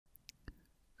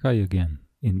Hi again.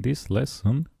 In this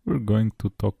lesson we're going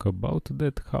to talk about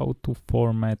how to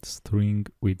format string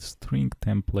with string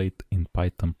template in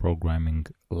Python programming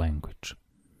language.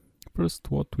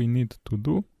 First, what we need to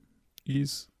do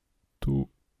is to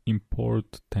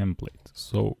import template.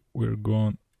 So we're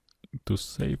going to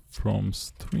say from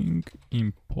string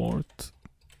import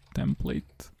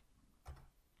template.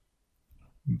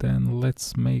 Then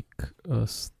let's make a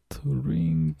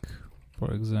string,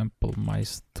 for example, my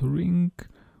string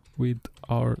with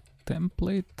our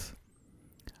template.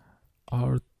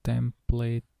 Our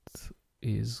template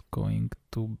is going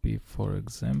to be, for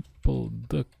example,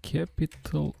 the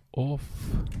capital of,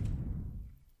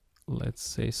 let's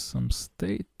say, some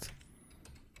state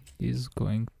is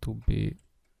going to be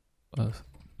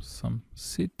some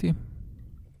city.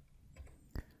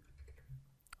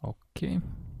 Okay.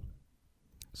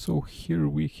 So here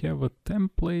we have a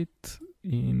template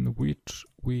in which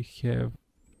we have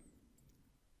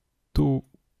two,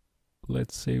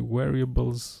 let's say,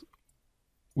 variables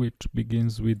which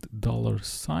begins with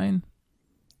 $sign.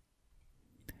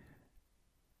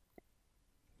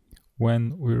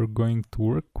 When we're going to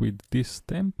work with this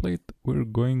template, we're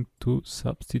going to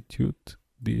substitute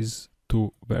these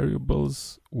two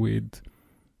variables with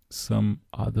some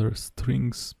other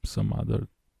strings, some other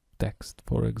text.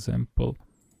 For example,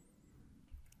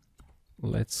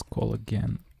 let's call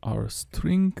again our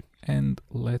string and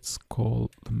let's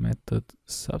call the method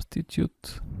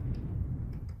substitute.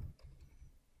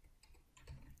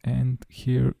 And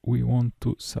here we want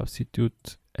to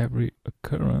substitute every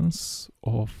occurrence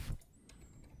of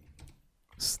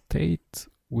state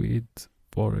with,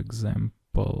 for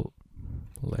example,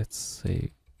 let's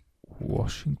say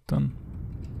Washington.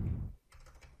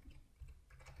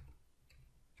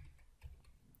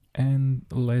 And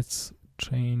let's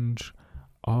change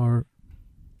our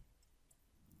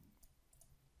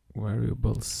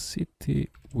variable city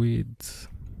with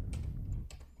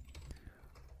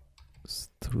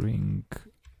string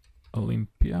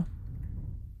Olympia.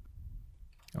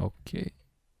 Okay,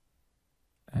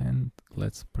 and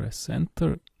let's press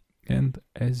enter, and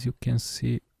as you can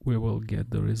see we will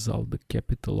get the result. The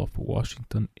capital of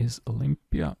Washington is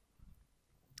Olympia.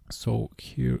 So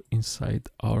here inside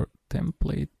our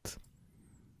template,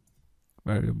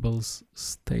 variables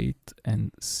state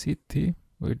and city,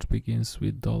 which begins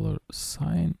with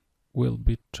 $sign, will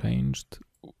be changed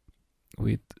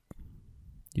with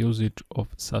usage of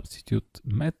substitute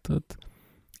method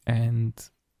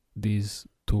and these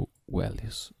two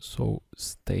values. So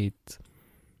state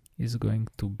is going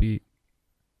to be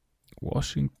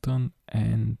Washington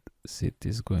and city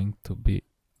is going to be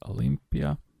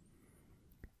Olympia.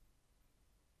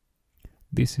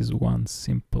 This is one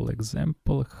simple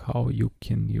example how you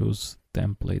can use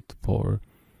template for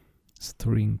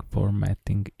string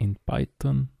formatting in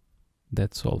Python.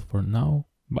 That's all for now.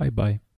 Bye bye.